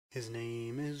His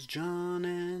name is John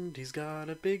and he's got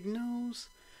a big nose.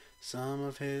 Some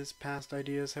of his past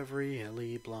ideas have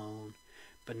really blown.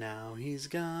 But now he's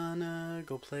gonna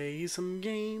go play some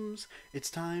games. It's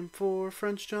time for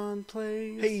French John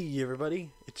Plays. Hey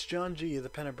everybody, it's John G of the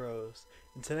Penna Bros,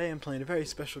 and today I'm playing a very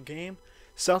special game,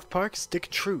 South Park Stick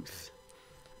of Truth.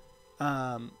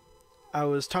 I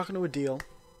was talking to a deal,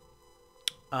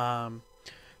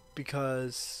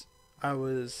 because I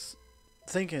was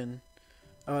thinking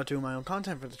about doing my own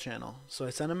content for the channel. So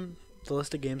I sent him the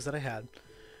list of games that I had.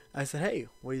 I said, hey,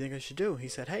 what do you think I should do? He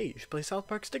said, hey, you should play South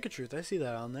Park Stick of Truth. I see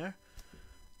that on there.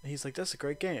 And he's like, that's a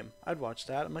great game. I'd watch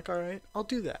that. I'm like, alright, I'll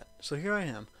do that. So here I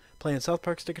am, playing South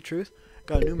Park Stick of Truth.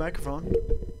 Got a new microphone.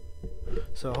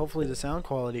 So hopefully the sound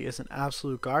quality isn't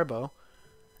absolute garbo.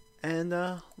 And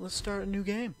let's start a new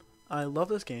game. I love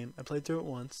this game. I played through it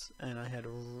once, and I had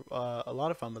a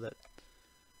lot of fun with it.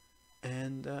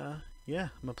 And yeah,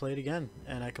 I'm going to play it again.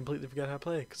 And I completely forgot how to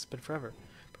play it because it's been forever.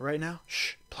 But right now,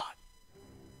 shh, plot.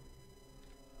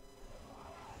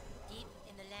 Deep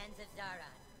in the lands of Zaron,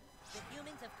 the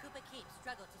humans of Koopa Keep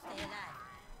struggle to stay alive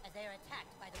as they are attacked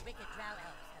by the wicked drow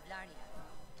elves of Larnia.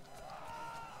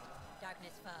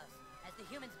 Darkness falls as the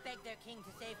humans beg their king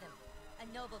to save them, a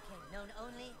noble king known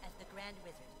only as the Grand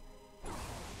Wizard.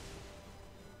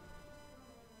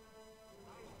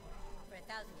 For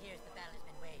 1,000 years the battle has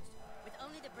been waged, with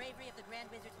only the bravery of the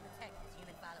Grand Wizard to protect his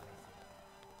human followers.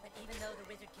 But even though the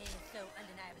Wizard King is so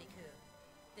undeniably cool,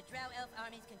 the drow elf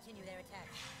armies continue their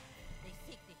attacks. They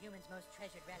seek the humans' most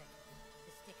treasured relic,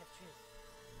 the Stick of Truth.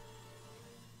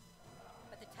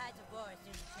 But the tides of war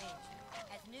soon change,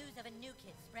 as news of a new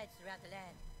kid spreads throughout the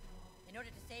land. In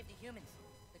order to save the humans,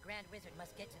 the Grand Wizard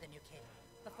must get to the new kid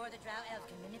before the drow elves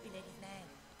can manipulate his mind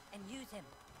and use him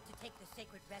to take the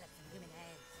sacred relic from human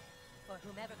hands. For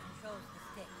whomever controls the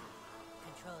stick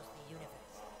controls the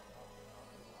universe.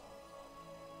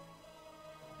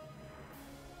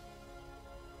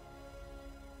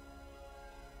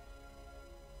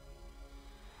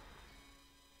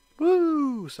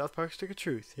 Woo! South Park Stick of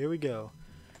Truth. Here we go.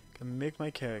 Gonna make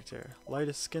my character.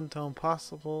 Lightest skin tone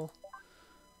possible.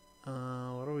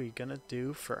 What are we gonna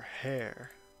do for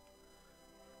hair?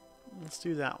 Let's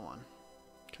do that one.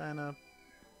 Kinda.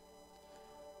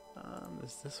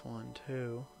 Is this one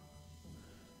too?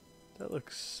 That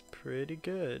looks pretty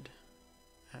good,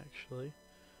 actually.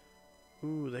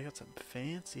 Ooh, they got some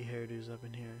fancy hairdos up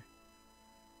in here.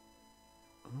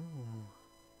 Ooh.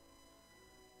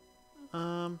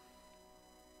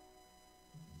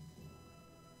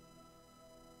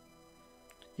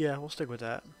 Yeah, we'll stick with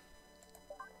that.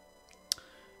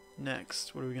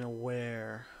 Next, what are we gonna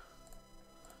wear?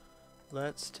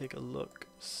 Let's take a look,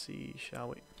 see, shall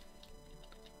we?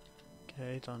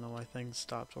 Okay, don't know why things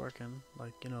stopped working,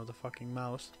 like, you know, the fucking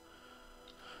mouse.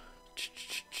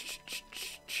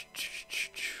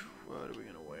 What are we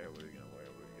gonna wear? What are we gonna wear?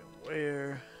 What are we gonna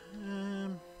wear?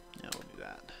 Yeah, we'll do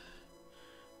that.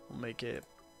 We'll make it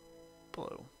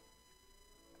blue.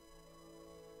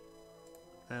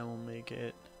 And we'll make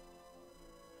it...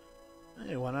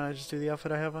 Hey, why not I just do the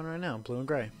outfit I have on right now? Blue and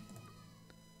gray.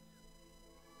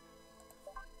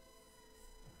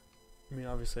 I mean,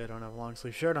 obviously I don't have a long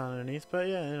sleeve shirt on underneath, but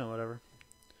yeah, you know, whatever.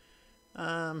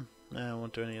 I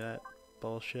won't do any of that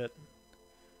bullshit.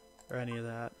 Or any of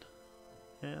that.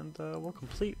 And we'll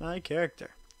complete my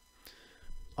character.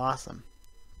 Awesome.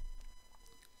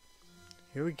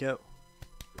 Here we go.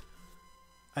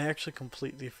 I actually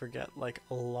completely forget, like,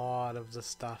 a lot of the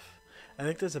stuff. I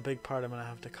think there's a big part I'm gonna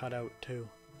have to cut out too,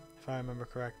 if I remember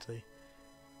correctly.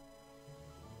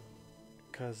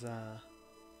 Cause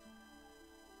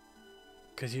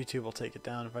YouTube will take it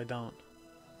down if I don't.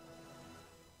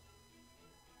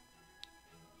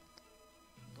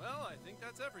 Well, I think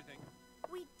that's everything.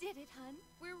 We did it, hun.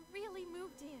 We're really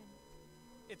moved in.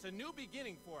 It's a new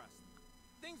beginning for us.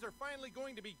 Things are finally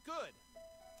going to be good.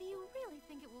 Do you really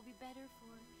think it will be better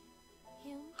for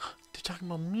him? They're talking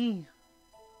about me.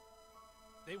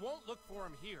 They won't look for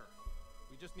him here.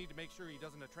 We just need to make sure he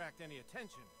doesn't attract any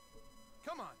attention.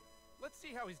 Come on, let's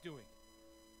see how he's doing.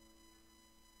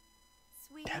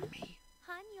 Sweetie, Demi.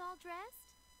 hun, you all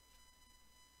dressed?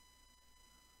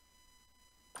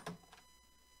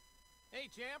 Hey,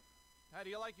 champ. How do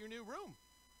you like your new room?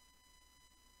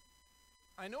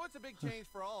 I know it's a big change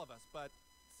for all of us, but,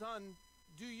 son,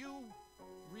 do you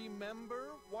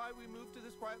remember why we moved to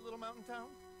this quiet little mountain town?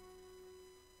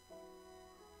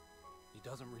 He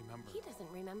doesn't remember. He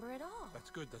doesn't remember at all. That's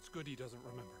good he doesn't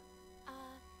remember.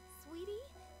 Sweetie,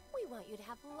 we want you to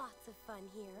have lots of fun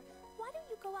here. Why don't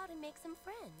you go out and make some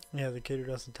friends? Yeah, the kid who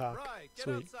doesn't talk. Right, get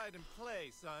Sweet. outside and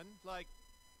play, son. Like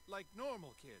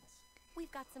normal kids.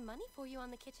 We've got some money for you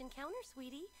on the kitchen counter,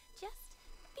 sweetie. Just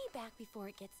be back before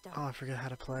it gets dark. Oh, I forget how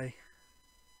to play.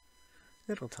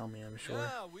 It'll tell me, I'm sure.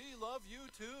 Yeah, we love you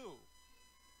too.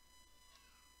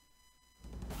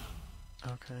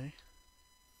 Okay.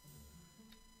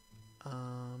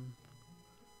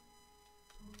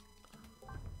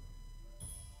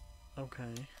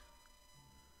 Okay.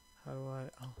 How do I...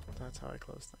 Oh, that's how I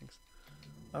close things.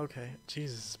 Okay.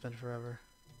 Jesus, it's been forever.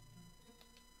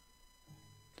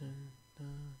 Dun,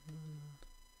 dun,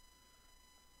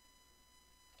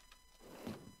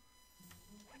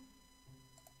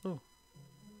 dun. Ooh.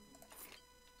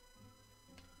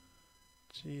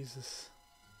 Jesus.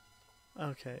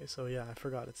 Okay, so yeah, I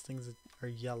forgot. It's things that are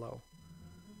yellow.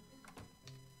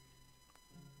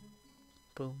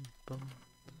 Boom, boom.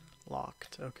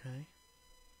 Locked, okay.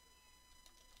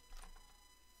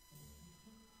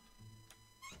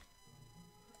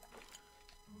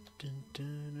 Dun,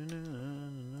 dun, dun, dun, dun,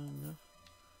 dun, dun.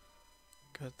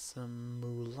 Got some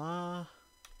moolah.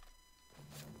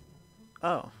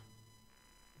 Oh.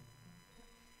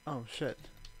 Oh, shit.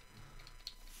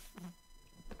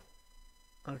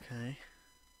 Okay.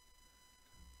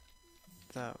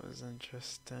 That was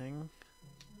interesting.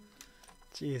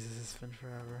 Jesus, it's been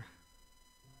forever.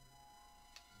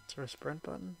 Is there a sprint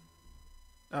button?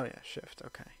 Oh yeah, shift,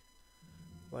 okay.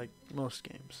 Like most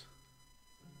games.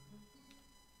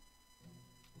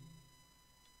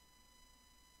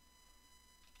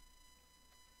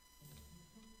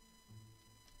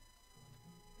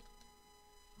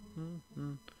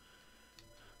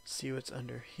 See what's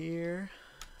under here.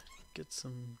 Get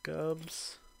some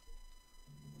gubs.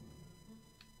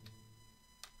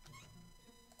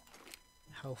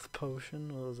 Health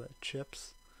potion. What was that?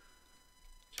 Chips?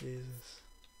 Jesus.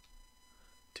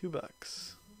 $2. What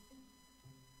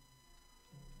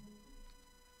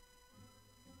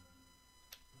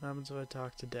happens if I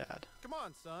talk to Dad? Come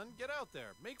on, son, get out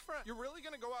there. Make friends. You're really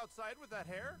gonna go outside with that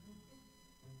hair?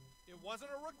 It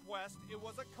wasn't a request, it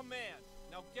was a command.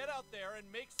 Now get out there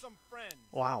and make some friends.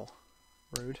 Wow.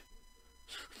 Rude.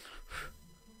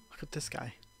 Look at this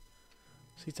guy.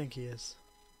 What's he think he is?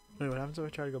 Wait, what happens if I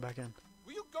try to go back in?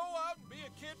 Will you go out and be a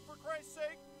kid for Christ's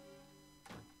sake?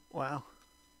 Wow.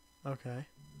 Okay.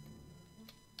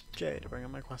 J to bring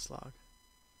up my quest log.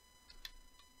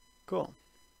 Cool.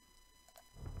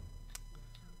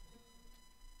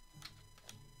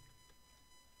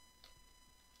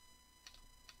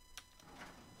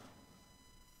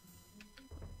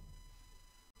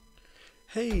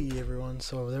 Hey everyone,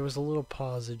 so there was a little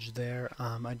pausage there.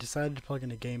 I decided to plug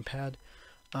in a gamepad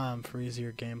for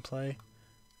easier gameplay.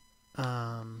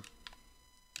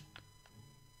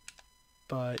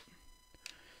 But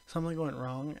something went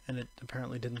wrong and it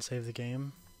apparently didn't save the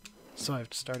game. So I have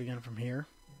to start again from here.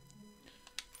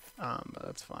 But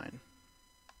that's fine.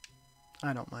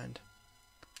 I don't mind.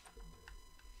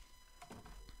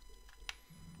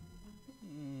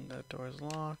 That door's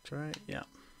locked, right? Yeah.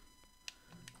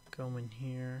 Go in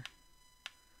here.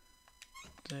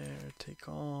 There, take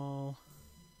all.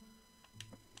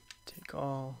 Take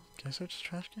all. Can I search the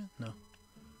trash can? No.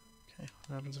 Okay,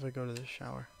 what happens if I go to the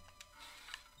shower?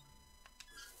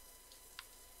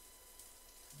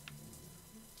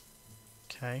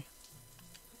 Okay.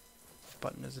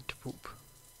 Button is it to poop?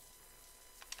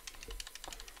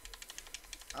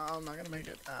 Oh, I'm not gonna make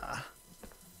it. Ah.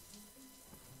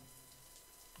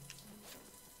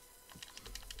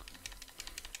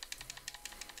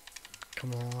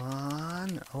 Come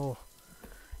on. Oh,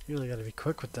 you really gotta be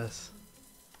quick with this.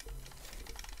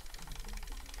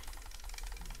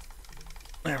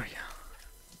 There we go.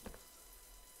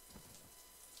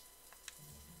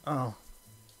 Oh.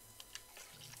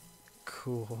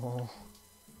 Cool.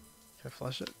 Can I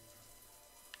flush it?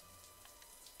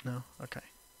 No? Okay.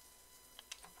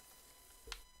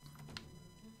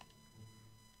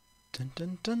 Dun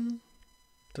dun dun.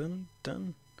 Dun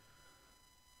dun.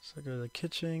 So I go to the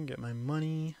kitchen, get my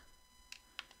money,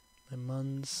 my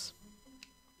muns,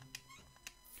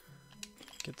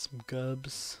 get some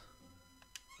gubs,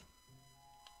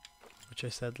 which I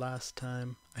said last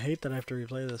time. I hate that I have to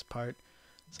replay this part.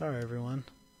 Sorry everyone.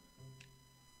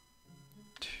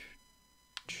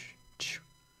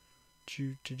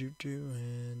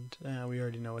 And we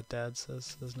already know what Dad says,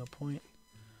 so there's no point.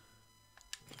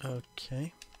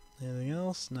 Okay. Anything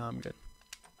else? No, I'm good.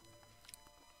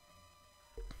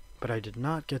 But I did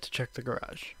not get to check the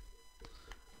garage.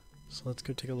 So let's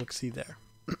go take a look-see there.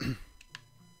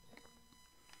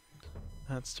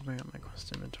 That's to bring up my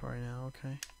quest inventory now,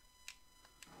 okay.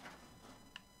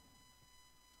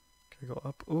 Can I go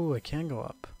up? Ooh, I can go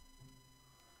up.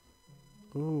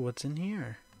 Ooh, what's in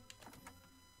here?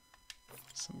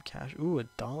 some cash. Ooh,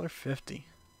 $1.50.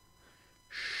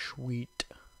 Sweet.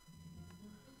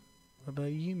 What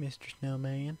about you, Mr.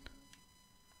 Snowman?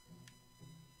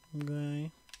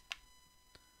 Okay.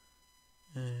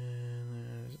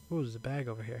 And there's a bag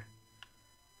over here.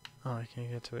 Oh, I can't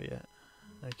get to it yet.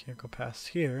 I can't go past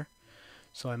here.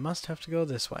 So I must have to go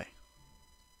this way.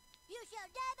 You shall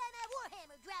die by my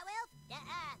warhammer, Drow Elf.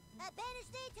 I banish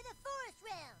thee to the forest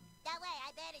realm. That way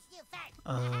I banish you first.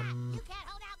 You can't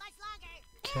hold out much longer.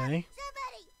 Okay.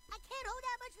 Somebody! I can't hold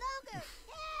out much longer.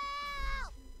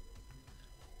 Help!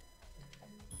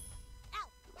 Ow!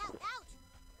 Ouch!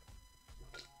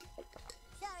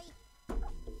 Sorry.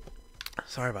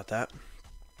 Sorry about that.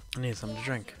 I need something to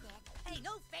drink. Hey,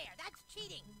 no fair. That's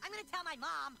cheating. I'm gonna tell my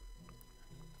mom.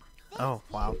 Oh,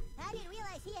 wow. I didn't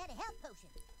realize he had a health potion.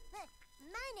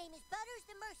 My name is Butters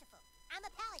the Merciful. I'm a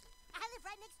paladin. I live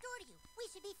right next door to you. We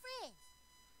should be friends.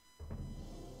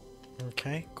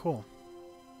 Okay, cool.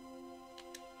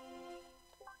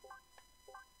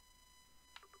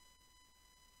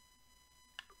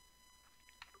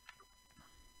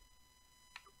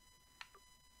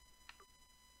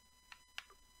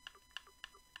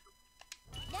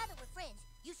 Now that we're friends,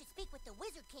 you should speak with the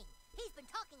Wizard King. He's been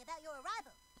talking about your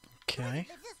arrival. Okay.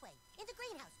 Lives this way, in the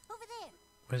greenhouse, over there.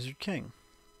 Wizard King.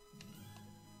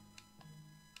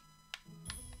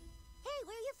 Hey,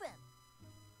 where are you from?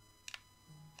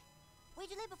 Where'd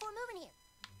you live before moving here?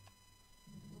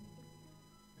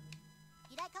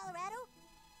 You like Colorado?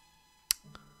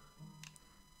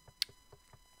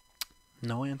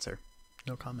 No answer.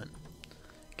 No comment.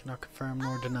 Cannot confirm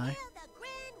nor deny. Well, the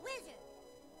Grand Wizard.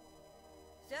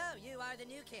 So, you are the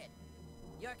new kid.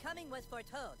 Your coming was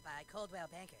foretold by Coldwell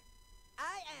Banker.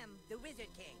 I am the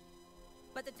Wizard King.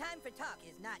 But the time for talk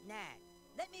is not now.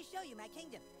 Let me show you my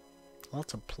kingdom.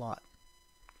 Lots of plot.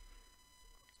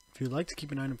 If you'd like to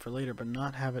keep an item for later, but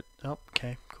not have it... Oh,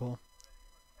 okay, cool.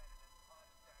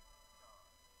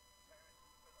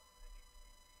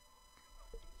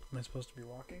 Am I supposed to be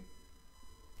walking?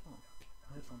 Oh,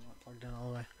 my headphone's not plugged in all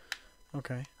the way.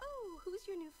 Okay. Oh, who's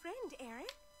your new friend, Aaron?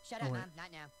 Shut Oh, up, wait. Mom.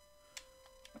 Not now.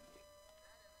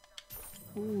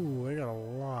 Ooh, I got a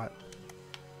lot.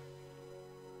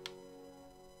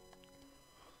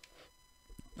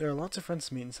 There are lots of friends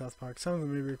to meet in South Park. Some of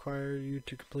them may require you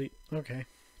to complete... Okay.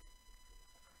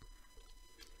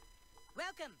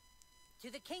 Welcome to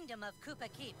the kingdom of Koopa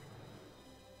Keep.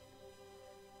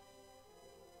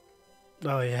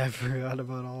 Oh yeah, I forgot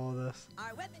about all of this.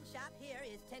 Our weapon shop here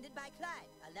is tended by Clyde,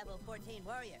 a level 14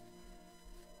 warrior.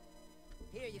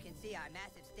 Here you can see our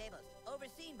massive stables,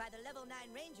 overseen by the level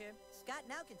 9 ranger, Scott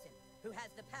Malkinson, who has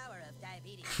the power of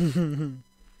diabetes.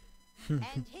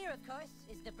 And here, of course,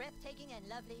 is the breathtaking and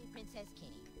lovely Princess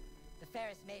Kenny, the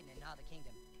fairest maiden in all the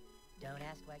kingdom. Don't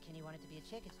ask why Kenny wanted to be a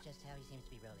chick, it's just how he seems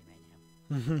to be rolling right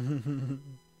now.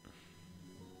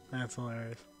 That's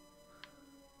hilarious.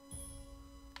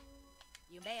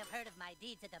 You may have heard of my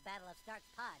deeds at the Battle of Stark's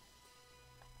Pod.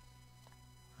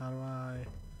 How do I...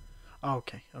 Oh,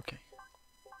 okay, okay.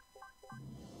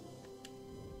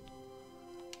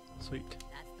 Sweet.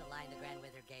 That's the line the Grand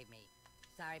Wizard gave me.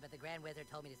 Sorry, but the Grand Wizard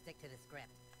told me to stick to the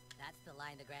script. That's the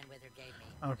line the Grand Wizard gave me.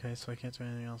 Okay, so I can't do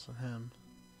anything else with him.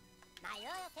 My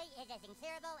loyalty is as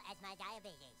incurable as my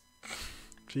diabetes.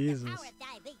 Jesus. The power of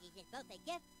diabetes is both a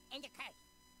gift and a curse,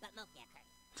 but mostly a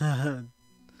curse.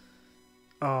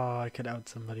 Oh, I could out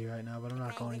somebody right now, but I'm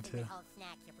not Grand going Wizard to. will hold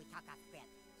snacks if we talk off script.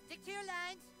 Stick to your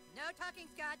lines. No talking,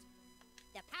 Scott.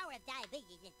 The power of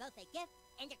diabetes is both a gift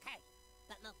and a curse,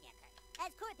 but mostly a curse. As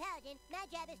court paladin, my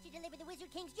job is to deliver the Wizard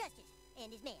King's justice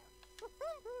and his mail.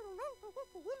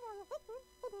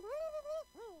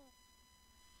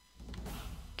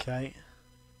 Okay.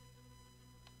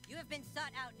 You have been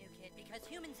sought out, new kid, because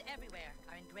humans everywhere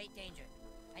are in great danger.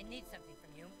 I need something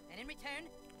from you, and in return,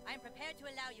 I am prepared to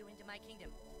allow you into my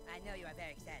kingdom. I know you are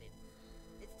very excited.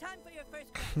 It's time for your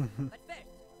first question, but first,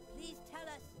 please tell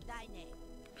us thy name.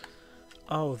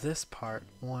 Oh, this part.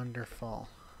 Wonderful.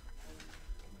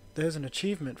 There's an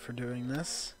achievement for doing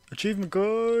this. Achievement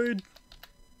guide!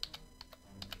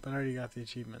 But I already got the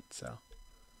achievement, so.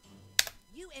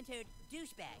 You entered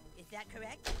Douchebag, is that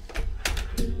correct?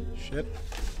 Shit.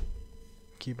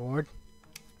 Keyboard.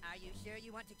 Are you sure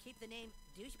you want to keep the name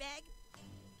Douchebag?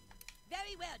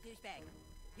 Very well, Douchebag.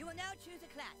 You will now choose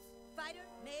a class. Fighter,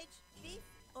 mage, thief,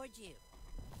 or Jew.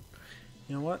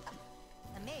 You know what?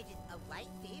 A mage is a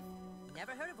white thief?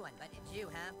 Never heard of one, but a Jew,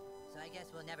 huh? So I guess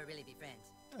we'll never really be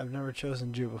friends. I've never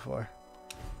chosen Jew before.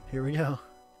 Here we go.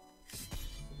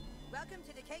 Welcome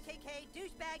to the KKK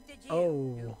Douchebag the Jew,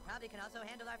 Oh. who probably can also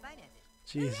handle our finances.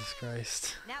 Jesus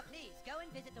Christ. Now please, go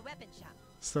and visit the weapon shop.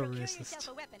 So Procure racist. yourself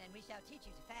a weapon and we shall teach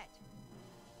you to fight.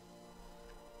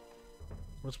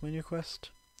 What's my new quest?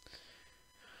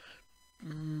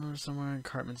 Somewhere in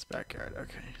Cartman's backyard.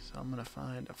 Okay, so I'm gonna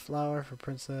find a flower for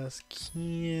Princess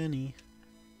Kenny.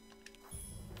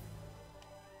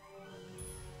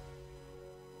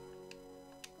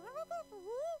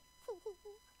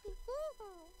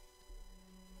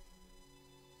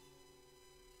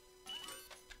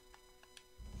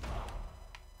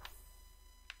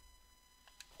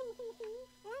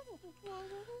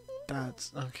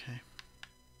 That's okay.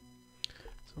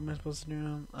 So what am I supposed to do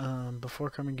now? Before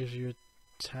coming gives you a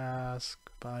task,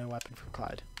 buy a weapon from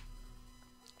Clyde.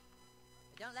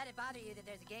 Don't let it bother you that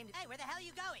there's a game to... Hey, where the hell are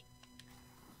you going?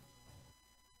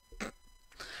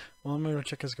 Well, I'm gonna go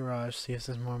check his garage, see if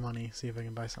there's more money, see if I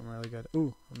can buy something really good.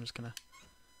 Ooh, I'm just gonna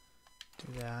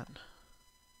do that.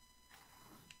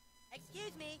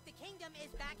 Excuse me, the kingdom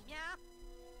is back now.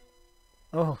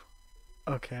 Oh,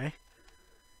 okay.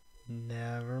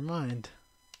 Never mind.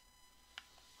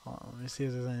 Hold on, let me see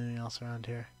if there's anything else around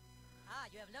here. Ah,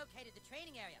 you have located the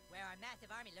training area where our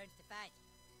massive army learns to fight.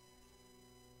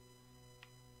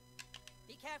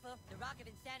 Be careful, the Rock of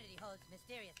Insanity holds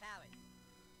mysterious powers.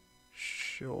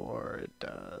 Sure it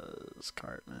does,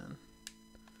 Cartman.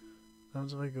 How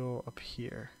do I go up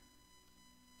here?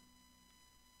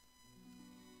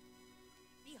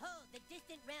 Behold, the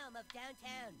distant realm of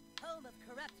downtown, home of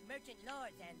corrupt merchant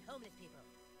lords and homeless people.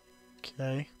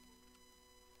 Okay.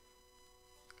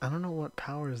 I don't know what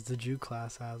powers the Jew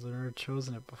class has. I've never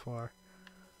chosen it before.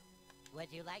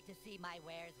 Would you like to see my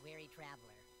wares, weary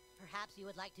traveler? Perhaps you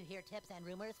would like to hear tips and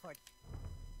rumors for...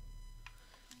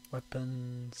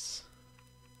 Weapons.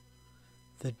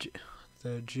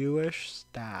 The Jewish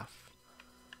staff.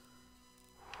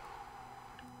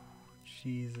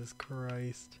 Jesus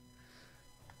Christ.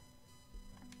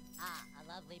 Ah,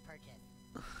 a lovely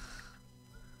purchase.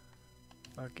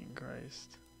 Fucking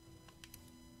Christ.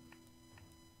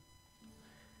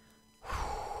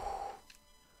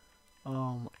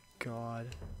 Oh my God.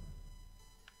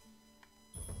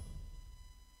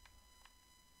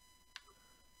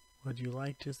 Would you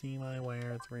like to see my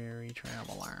wares, weary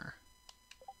traveler?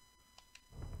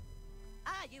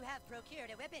 Ah, you have procured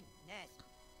a weapon. Yes.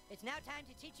 It's now time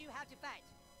to teach you how to fight.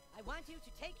 I want you to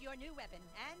take your new weapon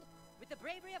and, with the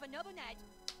bravery of a noble knight,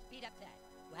 beat up Clyde.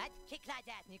 What? Kick Clyde's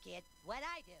ass, new kid. What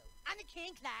I do? I'm the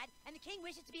king, Clyde, and the king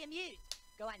wishes to be amused.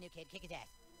 Go on, new kid. Kick his ass.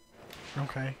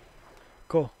 Okay.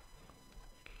 Cool.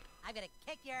 I'm gonna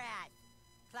kick your ass.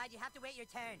 Clyde, you have to wait your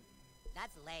turn.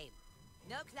 That's lame.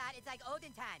 No, Clyde, it's like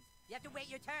olden times. You have to wait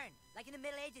your turn. Like in the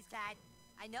Middle Ages, Clyde.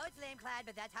 I know it's lame, Clyde,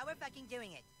 but that's how we're fucking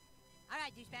doing it.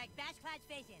 Alright, douchebag, bash Clyde's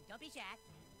face in. Don't be shy.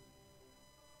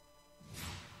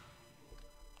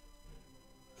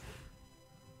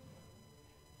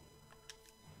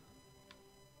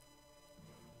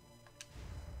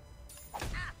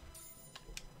 Ah!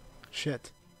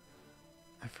 Shit.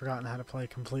 I've forgotten how to play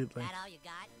completely. That all you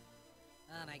got?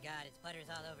 Oh my god, it's butters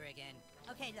all over again.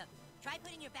 Okay, look. Try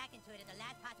putting your back into it at the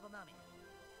last possible moment.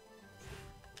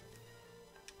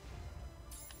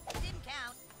 Didn't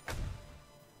count.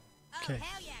 Oh, Okay.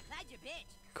 hell yeah, Clyde's your bitch.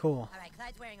 Cool. Alright,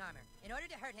 Clyde's wearing armor. In order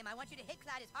to hurt him, I want you to hit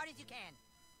Clyde as hard as you can.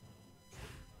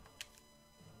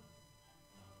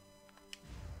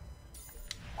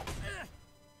 Ugh.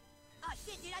 Oh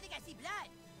shit, dude, I think I see blood.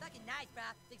 Fucking nice, bro.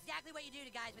 It's exactly what you do to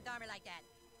guys with armor like that.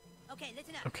 Okay,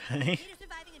 listen up. Okay. The key to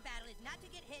surviving in battle is not to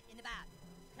get hit in the bow.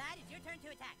 Clyde, it's your turn to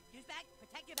attack. Douchebag,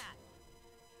 protect your bow.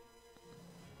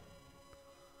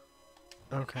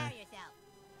 Okay. Prepare yourself.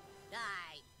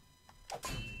 Die.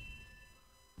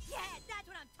 Yeah, that's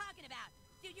what I'm talking about.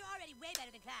 Dude, you're already way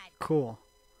better than Clyde. Cool.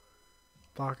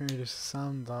 Blocking reduces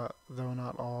some, though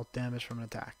not all, damage from an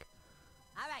attack.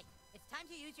 Alright, it's time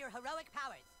to use your heroic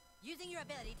powers. Using your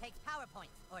ability takes power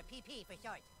points, or PP for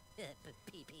short.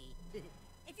 PP.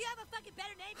 If you have a fucking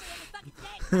better name for it, then fucking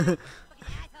say it, fucking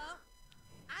asshole.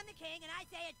 I'm the king, and I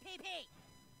say it's PP.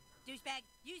 Douchebag,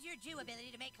 use your Jew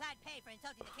ability to make Clyde pay for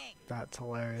insulting the king. That's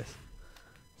hilarious.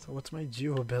 So what's my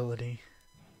Jew ability?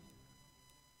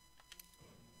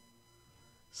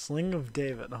 Sling of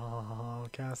David. Oh,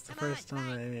 cast the Come on, first time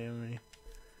Clyde. they name me.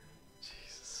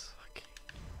 Jesus fucking.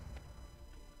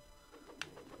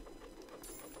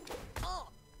 Oh!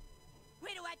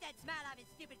 Way to wipe that smile off his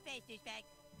stupid face, douchebag.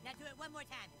 Now do it one more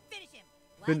time. Finish him.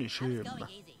 What? Finish I was him.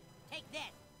 going easy. Take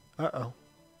this. Uh-oh.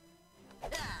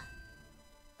 Ah.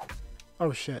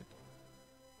 Oh shit.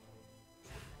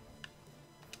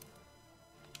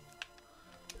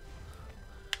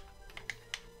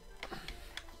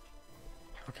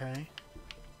 Okay.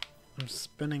 I'm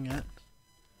spinning it.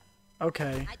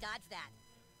 Okay. I dodged that.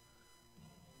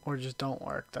 Or just don't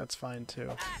work. That's fine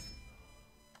too. Ah.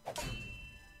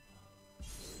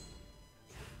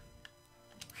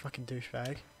 Fucking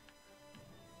douchebag.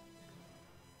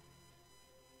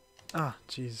 Ah,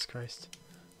 Jesus Christ.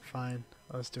 Fine,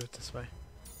 let's do it this way.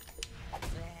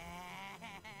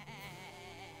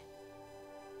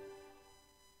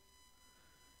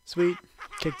 Sweet.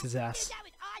 Kicked his ass. That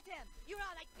was awesome! You were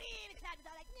all like, the crowd was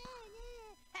all like, nah,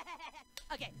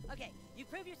 nah. Okay, okay. You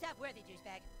prove yourself worthy,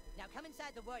 douchebag. Now come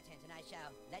inside the war tent and I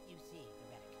shall let you see the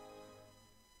relic.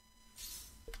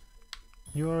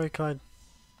 You alright, Clyde?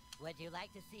 Would you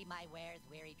like to see my wares,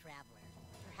 weary traveler?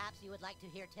 Perhaps you would like to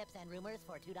hear tips and rumors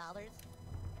for $2?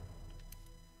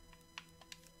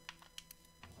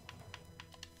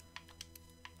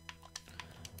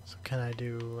 So can I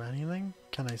do anything?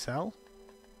 Can I sell?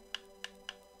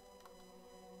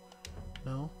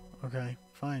 No? Okay,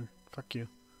 fine. Fuck you.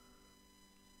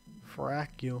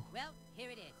 Frack you. Well, here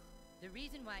it is. The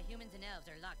reason why humans and elves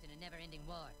are locked in a never-ending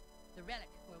war. The relic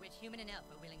for which human and elf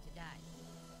are willing to die.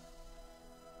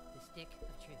 The Stick of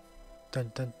Truth.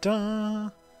 Dun dun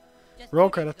dun! Just Roll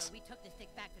 2 days credits. ago, we took the stick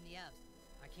back from the elves.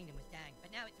 Our kingdom was dying,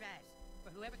 but now it thrives.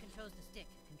 For whoever controls the stick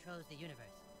controls the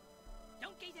universe.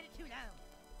 Don't gaze at it too long,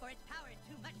 for its power is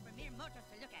too much for mere mortals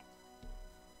to look at.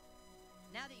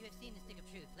 Now that you have seen the Stick of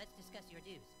Truth, let's discuss your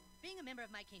dues. Being a member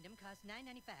of my kingdom costs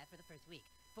 $9.95 for the first week,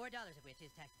 $4 of which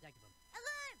is tax deductible.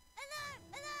 Alarm! Alarm!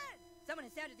 Alarm! Someone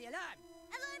has sounded the alarm!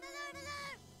 Alarm! Alarm!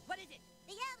 Alarm! What is it?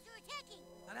 The elves are attacking!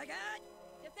 Oh my god!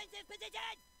 Defensive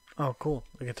position! Oh, cool.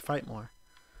 I get to fight more.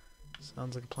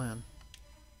 Sounds like a plan.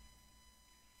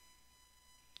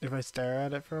 If I stare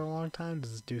at it for a long time,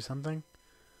 does it do something?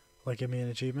 Like give me an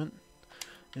achievement?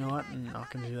 You know what? I'm not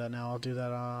gonna do that now. I'll do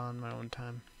that on my own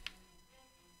time.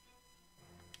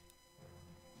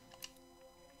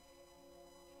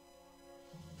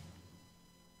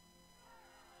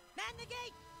 Man the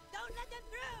gate! Don't let them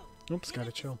through! Oops,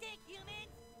 gotta chill. Stick,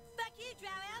 humans! Fuck you,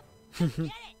 Drow Elf! Get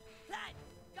it! Clyde,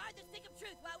 guard the Stick of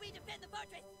Truth while we defend the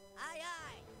fortress! Aye,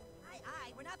 aye! Aye,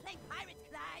 aye! We're not playing pirates,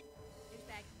 Clyde!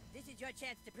 Douchebag, this is your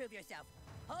chance to prove yourself.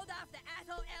 Hold off the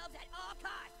asshole elves at all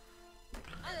costs!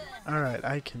 Alright,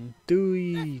 I can do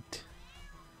it.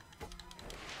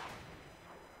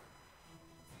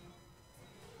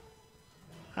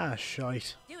 Ah,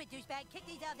 shite. Do it, douchebag! Kick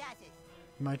these elves' asses!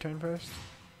 My turn first?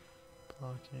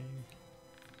 Blocking.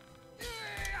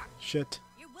 Shit.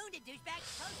 You're wounded, douchebag!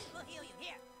 Potions will heal you.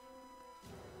 Here!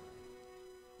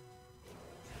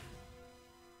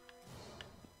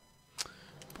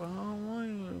 The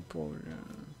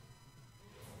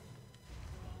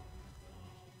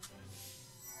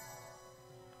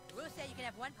rules say you can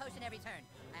have 1 potion every turn.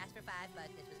 I asked for 5, but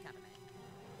this was compromised.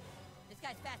 This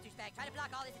guy's fast, douchebag. Try to block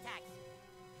all his attacks.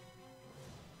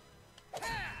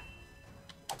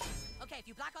 Okay, if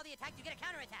you block all the attacks, you get a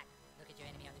counterattack. Look at your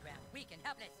enemy on the ground, weak and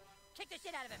helpless. Kick the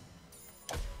shit out of him.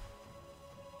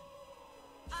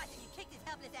 Awesome, you kicked his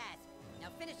helpless ass. Now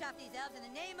finish off these elves in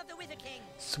the name of the Wizard King.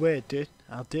 Sweet, dude.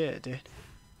 I'll do it, dude.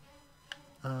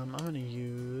 I'm gonna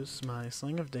use my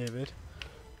Sling of David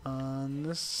on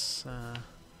this.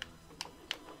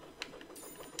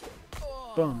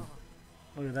 Boom.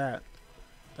 Look at that.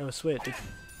 That was sweet, dude.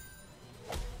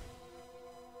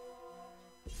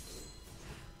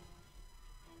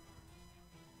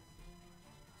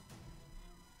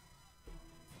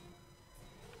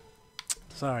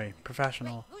 Sorry,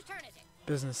 professional Wait, whose turn is it?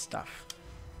 business stuff.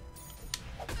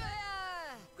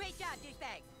 Great job,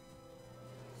 douchebag.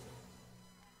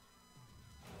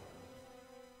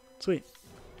 Sweet.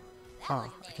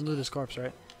 Oh, I can loot his corpse,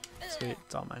 right? Sweet,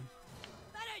 it's all mine.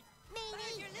 Butters!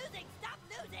 Butters, you're losing! Stop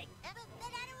losing! But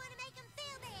I don't want to make him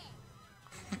feel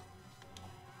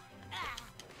bad!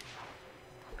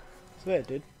 Sweet,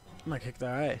 dude. I'm gonna kick their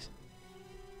ass.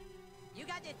 You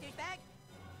got this, douchebag!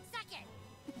 Suck it!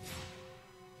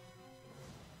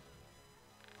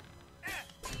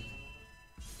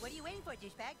 What are you waiting for,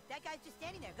 douchebag? That guy's just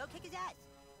standing there. Go kick his ass!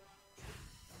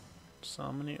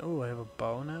 So many. Oh, I have a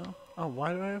bow now? Oh,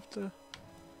 why do I have to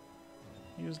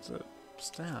use the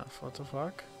staff? What the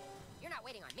fuck? You're not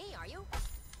waiting on me, are you?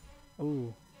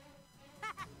 Ooh.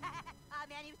 Oh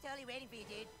man, he was totally waiting for you,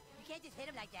 dude. You can't just hit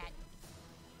him like that.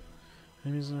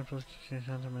 I'm using a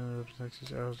can't mainly protect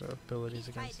his arrows or abilities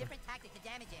Try a against them. different tactic to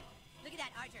damage him. Look at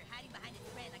that archer hiding behind his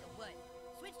friend like a wood.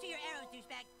 Switch to your arrows,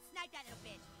 douchebag. Snipe that little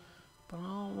bitch. But I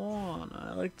don't want.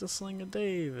 I like the Sling of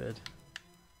David.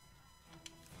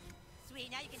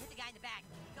 Sweet, now you can hit the guy in the back.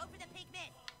 Go for the pink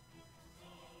miss.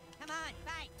 Come on,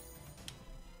 fight.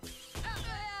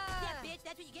 Yeah, bitch,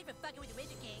 that's what you get for fucking with the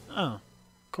Wizard King. Oh,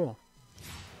 cool.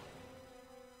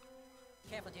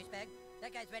 Careful, douchebag.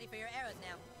 That guy's ready for your arrows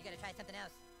now. You gotta try something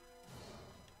else.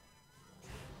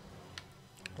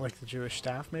 Like the Jewish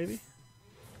staff, maybe?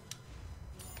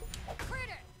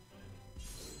 Critter!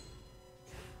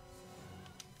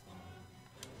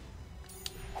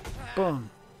 Boom.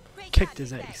 Great Kicked job,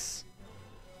 his douchebag. ace.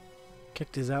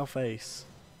 Kicked his alpha ace.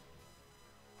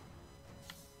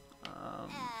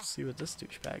 See what this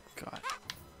douchebag got.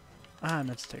 Ah, I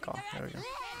meant to take off. There we go. I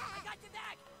got your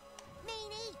back.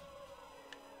 Meanie!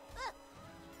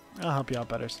 I'll help you out,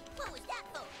 Butters. What was that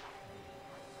for?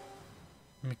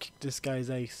 Let me kick this guy's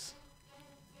ace.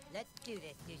 Let's do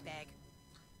this, douchebag.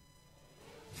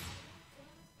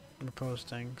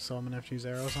 Riposting, so I'm gonna have to use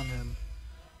arrows on him.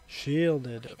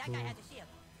 Shielded. Okay, that Ooh. guy has a shield.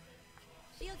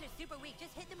 Shields are super weak.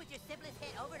 Just hit them with your simplest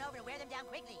hit over and over to wear them down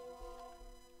quickly.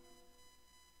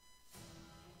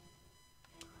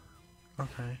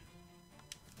 Okay.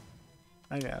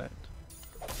 I got it.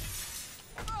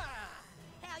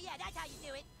 Hell yeah, that's how you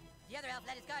do it. The other elf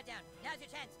let his guard down. Now's your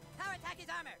chance. Power attack his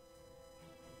armor.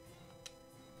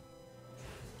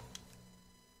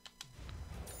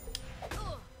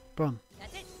 Boom.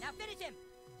 That's it. Now finish him.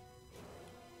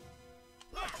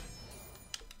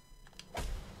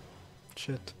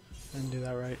 Shit. Didn't do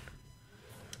that right.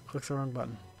 Click the wrong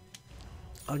button.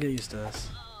 I'll get used to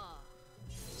this.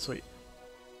 Sweet.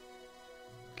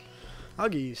 I'll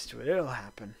get used to it. It'll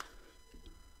happen.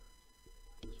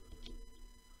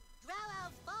 Drow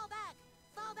elves, fall back.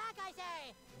 Fall back, I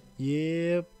say.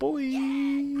 Yeah, boy.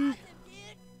 Awesome,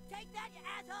 dude. Take that, you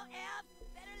asshole elf.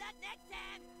 Better luck next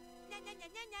time. Na na na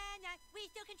na na na. We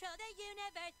still control the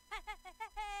universe.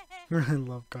 I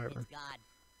love Carver. It's God.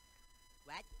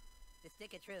 What? The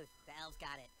stick of truth. The elves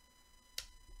got it.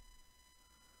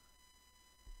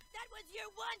 That was your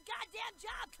one goddamn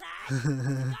job, Clyde!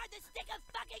 Guard the stick of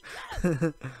fucking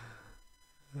truth!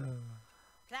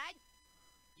 Clyde,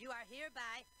 you are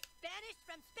hereby banished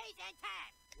from space and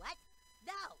time! What?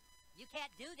 No! You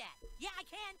can't do that. Yeah, I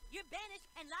can! You're banished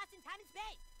and lost in time and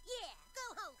space! Yeah,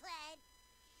 go home, Clyde.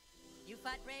 You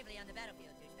fought bravely on the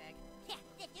battlefield, douchebag. Yeah,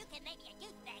 if you can make me a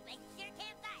douchebag, like you sure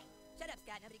can fight. Shut up,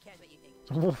 Scott. Nobody cares what you think.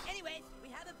 I Anyways,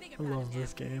 we have a bigger love problem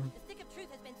this now. game. The stick of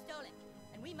truth has been stolen,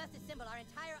 and we must assemble our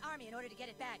entire army in order to get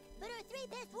it back. But our 3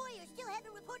 best warriors still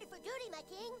haven't reported for duty, my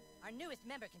king. Our newest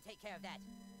member can take care of that.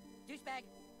 Douchebag,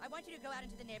 I want you to go out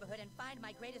into the neighborhood and find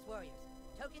my greatest warriors,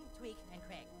 Token, Tweak, and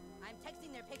Craig. I'm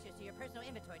texting their pictures to your personal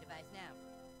inventory device now.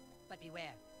 But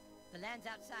beware. The lands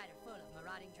outside are full of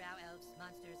marauding drow elves,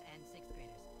 monsters, and 6th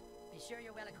graders. Be sure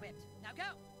you're well equipped. Now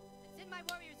go! And send my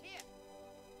warriors here!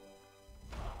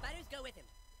 Fighters, go with him.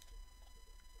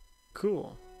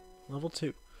 Cool. Level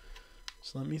 2.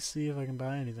 So let me see if I can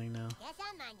buy anything now. Guess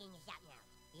I'm minding the shop now.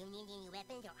 You need any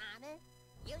weapons or armor?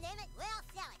 You name it, we'll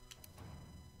sell it.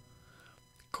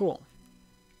 Cool.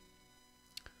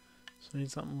 So I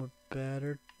need something with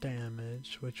better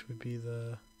damage, which would be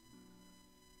the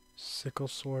Sickle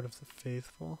Sword of the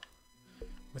Faithful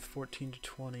with 14 to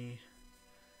 20.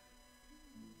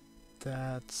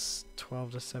 That's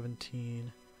 12 to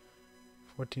 17.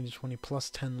 14 to 20 plus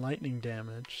 10 lightning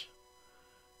damage.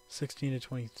 16 to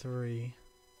 23.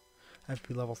 I have to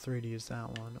be level 3 to use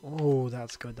that one. Oh,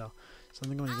 that's good though. So I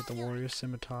think I'm going to get the Warrior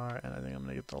Scimitar, and I think I'm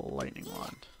going to get the Lightning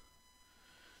Wand.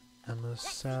 I'm going to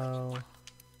sell...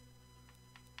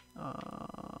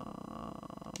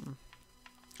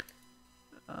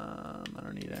 I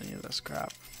don't need any of this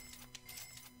crap.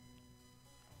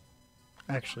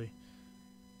 Actually,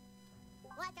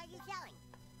 What are you selling?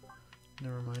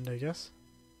 never mind, I guess.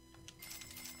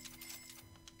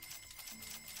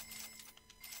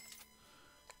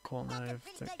 Cool, now I have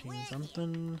 13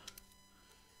 something.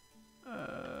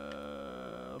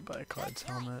 Buy Clyde's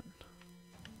helmet.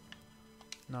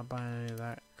 Not buying any of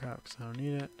that crap because I don't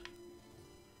need it.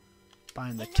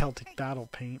 Buying the Celtic battle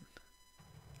paint.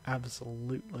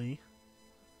 Absolutely.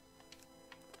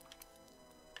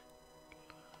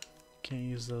 Can't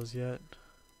use those yet.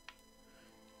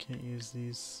 Can't use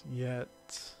these yet.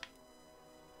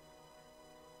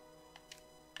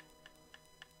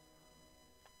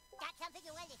 Got something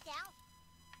you want to sell?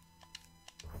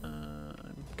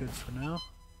 I'm good for now.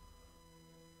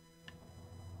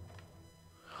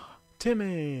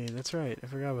 Timmy! That's right, I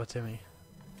forgot about Timmy.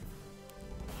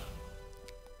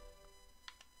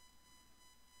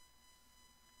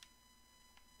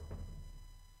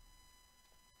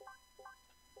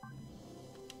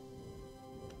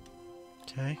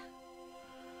 Okay.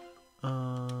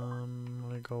 I'm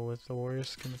gonna go with the Warrior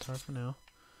Scimitar for now.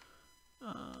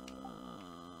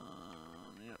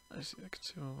 Yep, I see the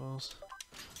consumables.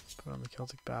 Put on the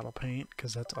Celtic battle paint,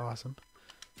 because that's awesome.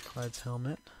 Clyde's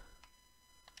helmet.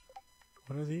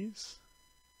 What are these?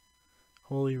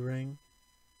 Holy ring.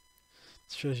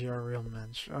 It shows you are real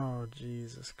mensch. Oh,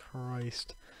 Jesus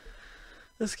Christ.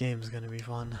 This game's gonna be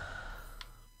fun.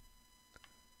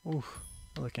 Oof.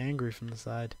 I look angry from the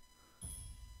side.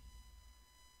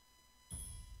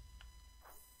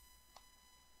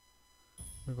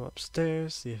 We'll go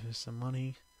upstairs, see if there's some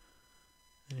money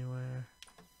anywhere.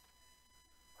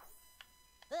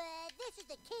 This is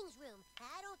the king's room.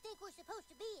 I don't think we're supposed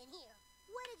to be in here.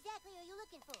 What exactly are you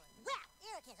looking for? Wow,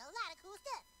 Eric has a lot of cool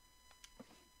stuff.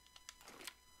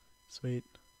 Sweet.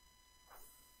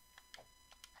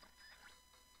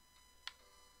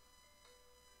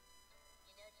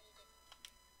 You know, Jesus,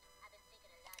 I've been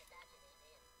thinking a lot about you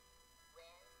lately.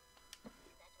 Well,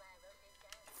 that's why I wrote this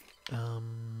down.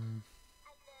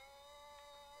 I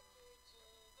love you,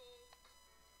 Jesus.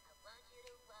 I want you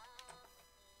to walk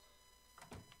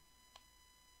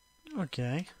with me.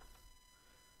 Okay.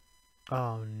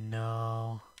 Oh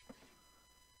no.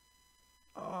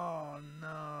 Oh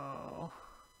no.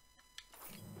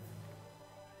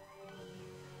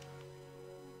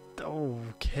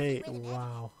 Okay,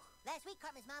 wow. Last week,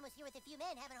 Cartman's mom was here with a few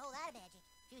men having a whole lot of magic.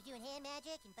 She was doing hand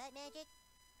magic and butt magic.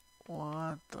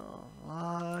 What the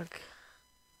fuck?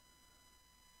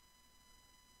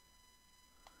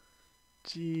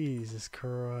 Jesus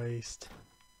Christ.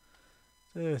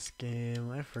 This game,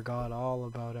 I forgot all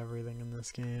about everything in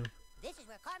this game. This is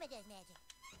where Cartman does magic.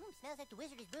 Smells like the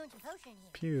wizard is brewing some potion in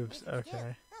here. Pubes, Wizard's stew.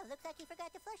 okay. Oh, looks like he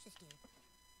forgot to flush the stew.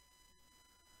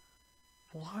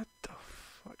 What the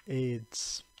fuck?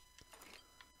 AIDS.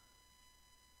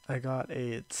 I got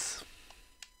AIDS.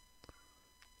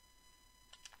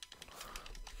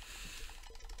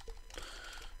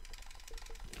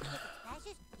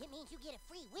 Ashes, it means you get a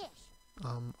free wish.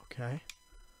 Okay.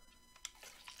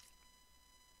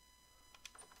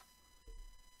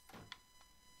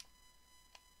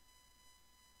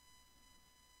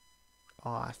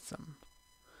 Awesome.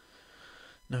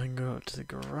 Now I can go out to the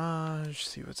garage,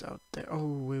 see what's out there. Oh,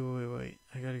 wait.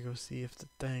 I gotta go see if the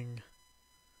thing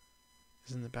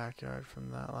is in the backyard from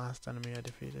that last enemy I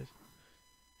defeated.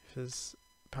 If his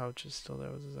pouch is still there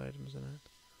with his items in it.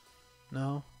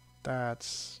 No?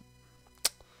 That's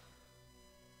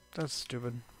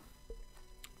stupid.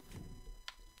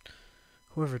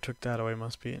 Whoever took that away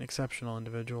must be an exceptional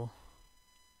individual.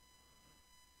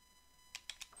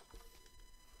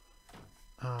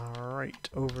 Alright,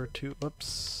 over to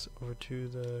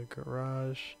the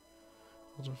garage.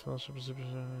 Ultimate Fellowship of Super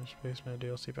Spaceman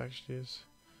DLC packages.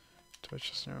 Twitch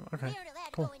just room. Okay, We aren't allowed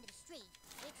to cool. go into the street.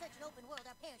 In such an open world,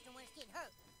 our parents don't want us getting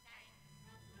hurt.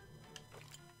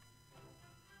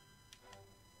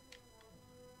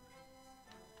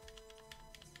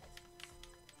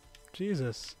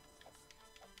 Jesus.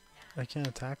 I can't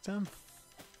attack them?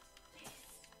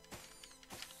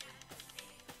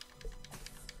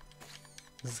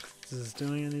 Is this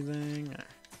doing anything?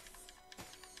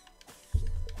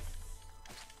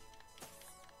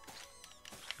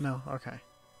 No, okay.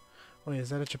 Wait, is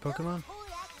that a Pokemon? Holy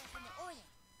icon from the Orient.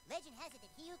 Legend has it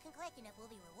that he who can collect enough will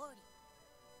be rewarded.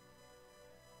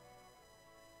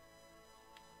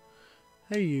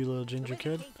 Hey, you little The ginger Wizard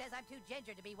kid. King says I'm too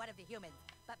ginger to be one of the humans,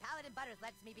 but Paladin Butters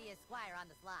lets me be his squire on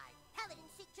the slide.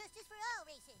 Paladins seek justice for all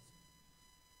races.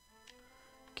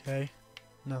 Okay.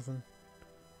 Nothing.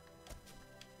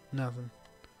 Nothing.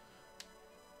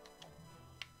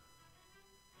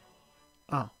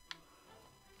 Oh.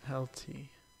 LT.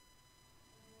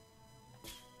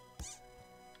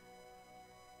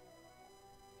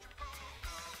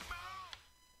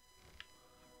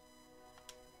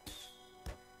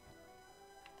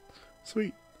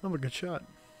 Sweet. I'm a good shot.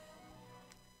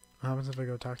 What happens if I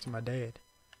go talk to my dad?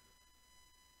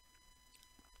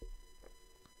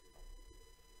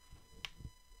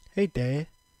 Hey, Dad.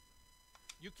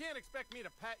 You can't expect me to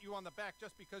pat you on the back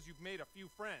just because you've made a few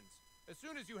friends. As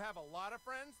soon as you have a lot of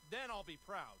friends, then I'll be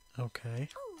proud. Okay.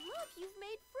 Oh, look, you've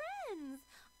made friends.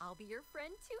 I'll be your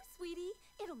friend too, sweetie.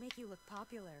 It'll make you look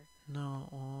popular. No,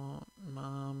 it won't,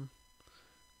 Mom.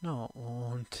 No, it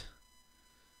won't.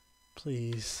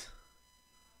 Please.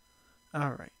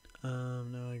 Alright.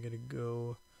 Now I gotta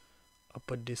go up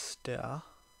a this stair.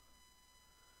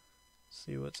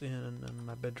 See what's in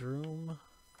my bedroom.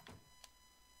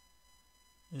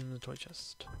 In the toy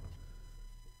chest.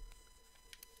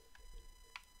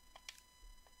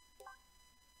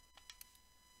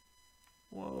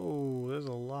 Whoa, there's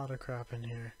a lot of crap in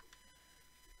here.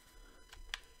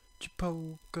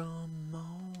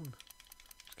 Pokemon.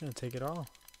 Just gonna take it all.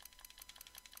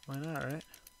 Why not, right?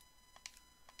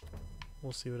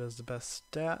 We'll see what has the best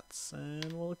stats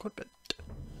and we'll equip it.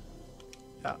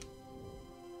 Yeah.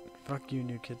 Fuck you,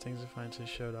 new kid. Things have finally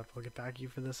showed up. I'll get back at you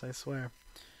for this, I swear.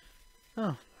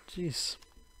 Oh, jeez.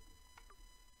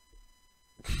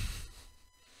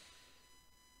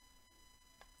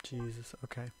 Jesus,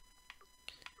 okay.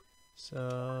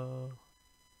 So...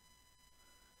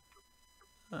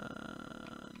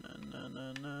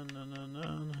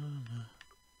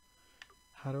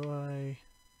 How do I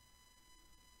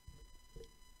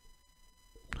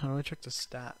check the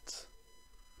stats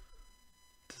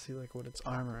to see like what its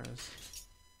armor is?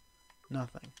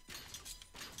 Nothing.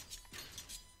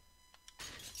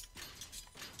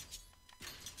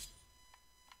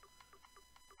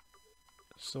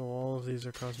 So all of these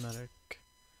are cosmetic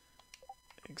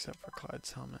except for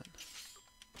Clyde's helmet.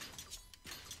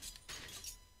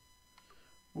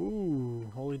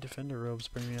 Ooh, Holy Defender robes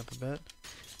bring me up a bit.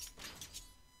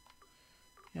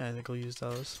 Yeah, I think I'll use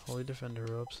those. Holy Defender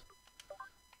robes.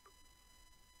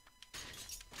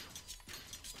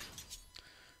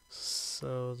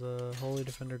 So the Holy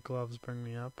Defender gloves bring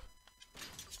me up.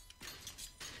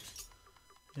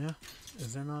 Yeah.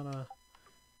 Is there not a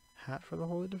hat for the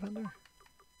Holy Defender?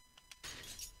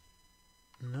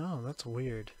 No, that's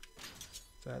weird.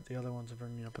 That the other ones would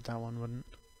bring me up, but that one wouldn't.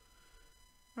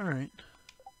 Alright.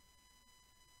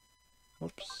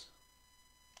 Whoops.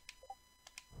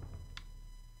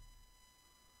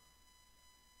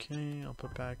 Okay, I'll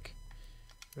put back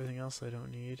everything else I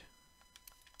don't need.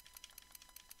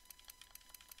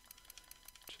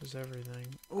 Which is everything.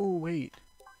 Oh, wait.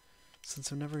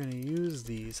 Since I'm never going to use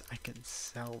these, I can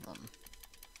sell them.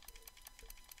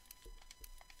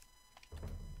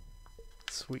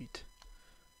 Sweet.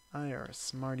 I are a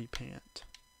smarty pant.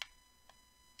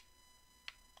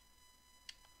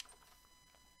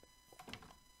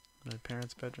 My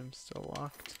parents' bedroom's still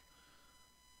locked.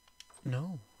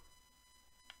 No.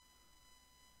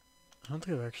 I don't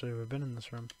think I've actually ever been in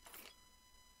this room.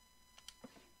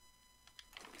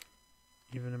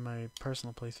 Even in my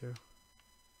personal playthrough.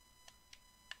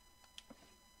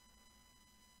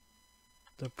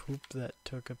 The poop that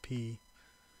took a pee.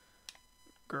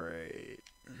 Great.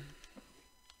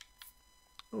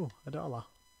 Ooh, $1.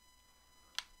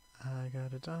 I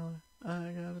got $1.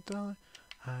 I got $1.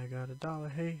 I got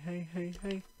 $1. Hey, hey, hey,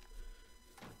 hey.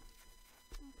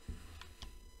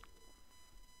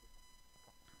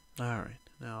 Alright,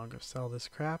 now I'll go sell this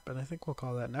crap, and I think we'll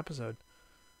call that an episode.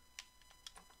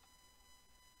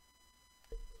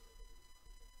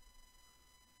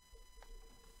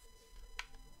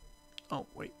 Oh,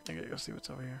 wait, I gotta go see what's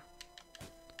over here.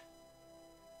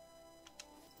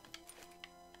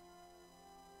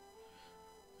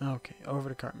 Okay, over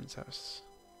to Cartman's house.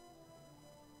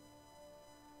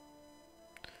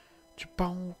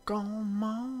 Come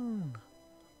on.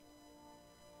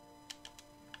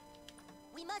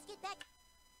 We must get back.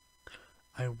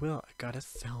 I will. I gotta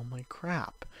sell my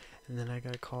crap, and then I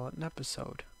gotta call it an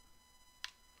episode.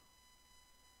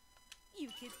 You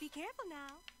kids be careful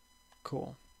now.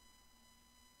 Cool.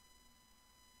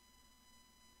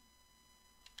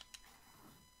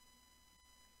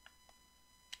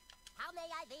 How may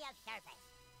I be of service?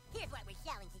 Here's what we're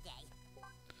selling today.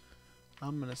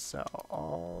 I'm gonna sell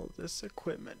all this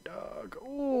equipment, dog.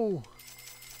 Ooh!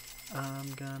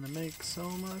 I'm gonna make so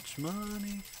much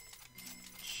money.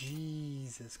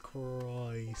 Jesus You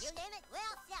Christ. name it,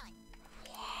 we'll sell it.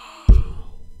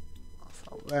 I'll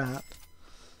sell that.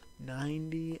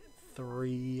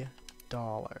 $93.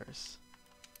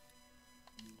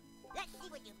 Let's see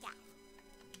what you got.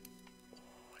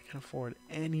 I can afford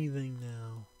anything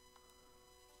now.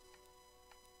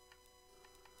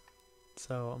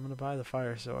 So I'm gonna buy the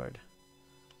fire sword,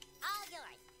 All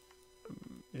yours.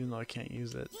 even though I can't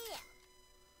use it.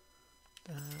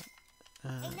 Yeah. A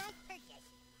nice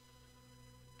purchase.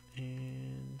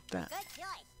 And that. Good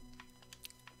choice.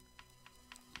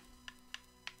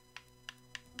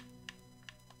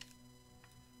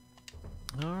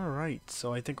 Alright,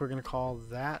 so I think we're gonna call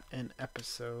that an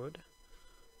episode.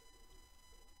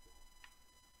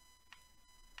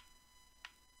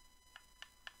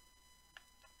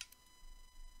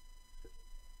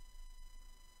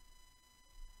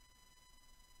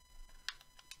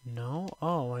 No?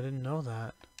 Oh, I didn't know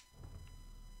that.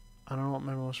 I don't know what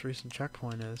my most recent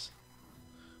checkpoint is.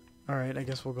 Alright, I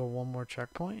guess we'll go one more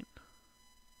checkpoint.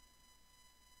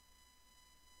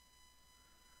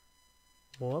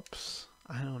 Whoops.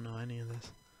 I don't know any of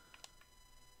this.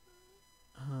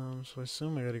 So I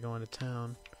assume I gotta go into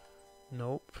town.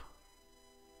 Nope.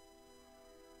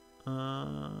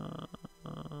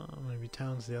 Maybe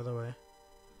town's the other way.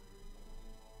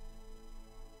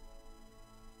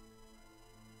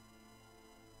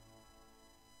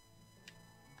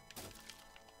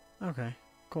 Okay,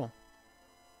 cool.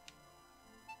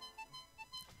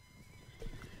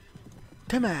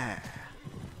 Timmy!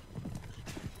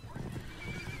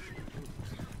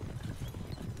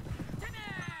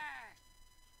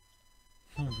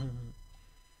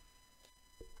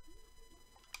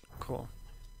 Cool.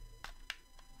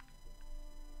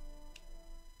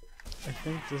 I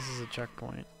think this is a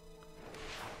checkpoint.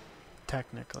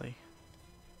 technically.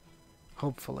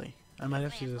 Hopefully. I might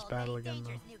have to do this battle again, though.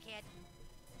 New kid.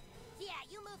 Yeah,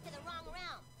 you moved to the wrong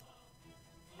realm.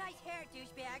 Nice hair,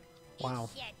 douchebag. Wow.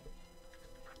 Eat shit.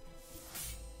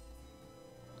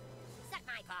 Suck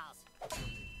my balls.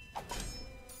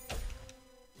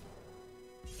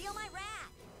 Feel my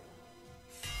wrath.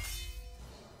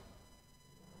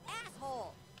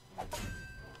 Asshole.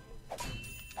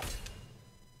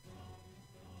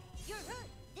 You're hurt.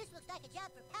 This looks like a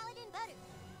job for Paladin Butter.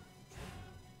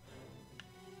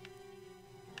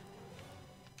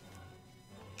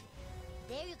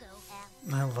 There you go,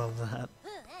 Al. I love that.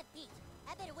 That beat.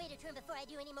 I better wait a turn before I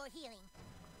do any more healing.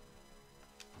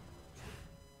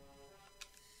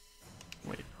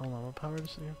 Wait, hold on. What power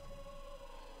does he have?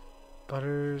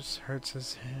 Butters hurls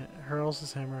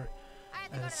his hammer I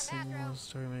have to go as to the bathroom. signals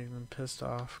to make them pissed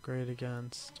off. Great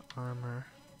against armor.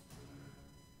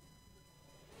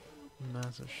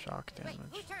 Massive shock Wait, damage.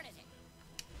 whose turn is it?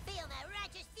 Feel my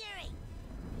righteous fury.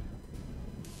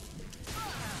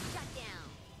 Shut down.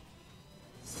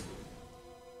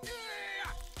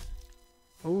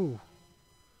 Ooh.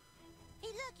 Hey,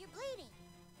 look, you're bleeding.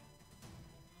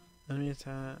 Enemy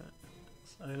attacks.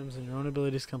 Items and your own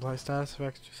abilities can apply status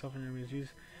effects to yourself and your enemies. Use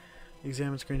the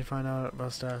examine screen to find out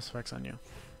about status effects on you.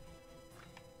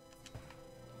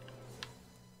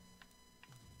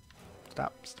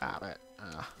 Stop it.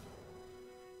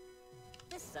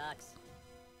 This sucks.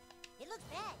 It looks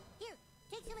bad. Here,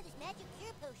 take some of this magic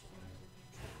cure potion.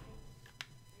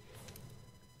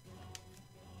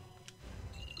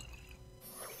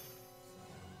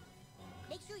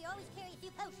 Make sure you always carry a few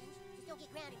potions. Just don't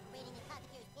get grounded for waiting in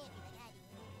apothecary's pantry like I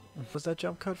did. What's that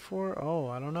jump cut for? Oh,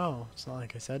 I don't know. It's not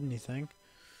like I said anything.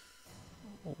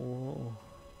 Oh.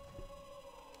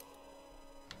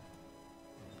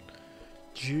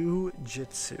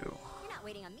 Jiu-jitsu. You're not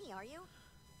waiting on me, are you?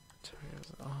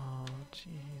 Oh,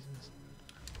 Jesus.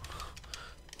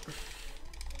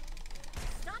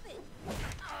 Stop it!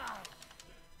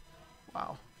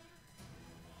 Wow.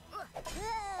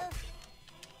 Whoa!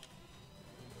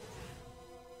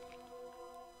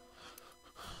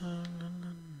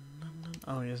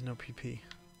 Oh, he has no PP.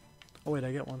 Oh wait,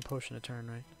 I get one potion a turn,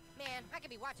 right? Man, I could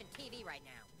be watching TV right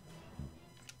now.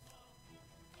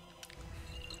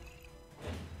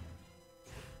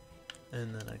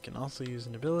 And then I can also use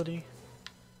an ability.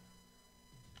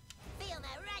 Feel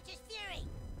my righteous fury.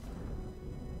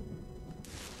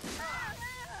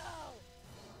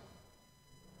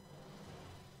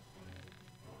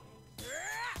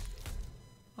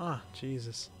 Ah,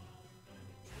 Jesus.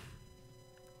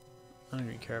 I don't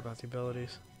even care about the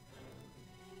abilities.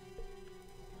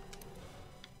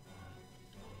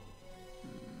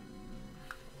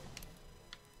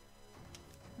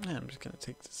 Yeah, I'm just gonna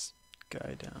take this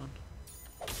guy down.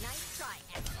 Nice try,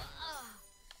 Axel.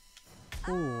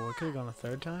 Ooh, I could have gone a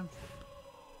third time.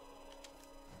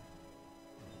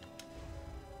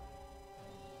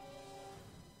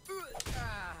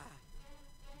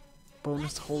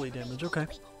 Bonus holy damage, okay.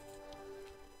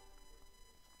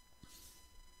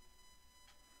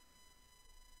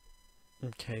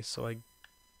 Okay, so I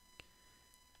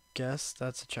guess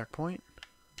that's a checkpoint.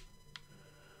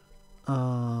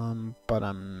 But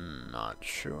I'm not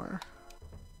sure.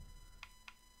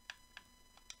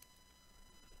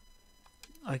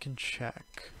 I can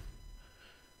check.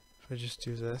 If I just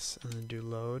do this and then do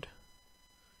load.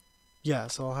 Yeah,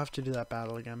 so I'll have to do that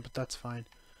battle again, but that's fine.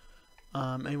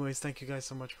 Anyways, thank you guys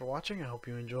so much for watching. I hope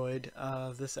you enjoyed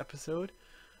this episode.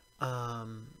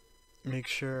 Make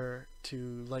sure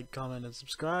to like, comment, and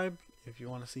subscribe if you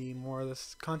want to see more of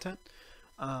this content.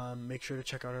 Make sure to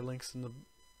check out our links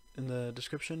in the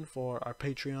description for our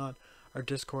Patreon, our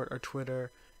Discord, our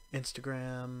Twitter,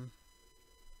 Instagram,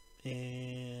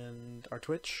 and our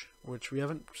Twitch, which we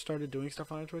haven't started doing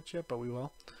stuff on our Twitch yet, but we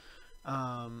will.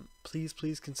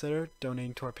 Please consider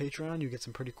donating to our Patreon. You get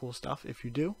some pretty cool stuff if you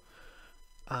do.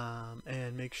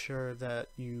 And make sure that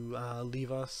you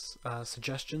leave us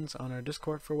suggestions on our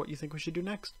Discord for what you think we should do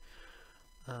next.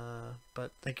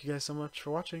 But thank you guys so much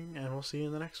for watching, and we'll see you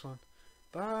in the next one.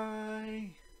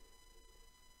 Bye!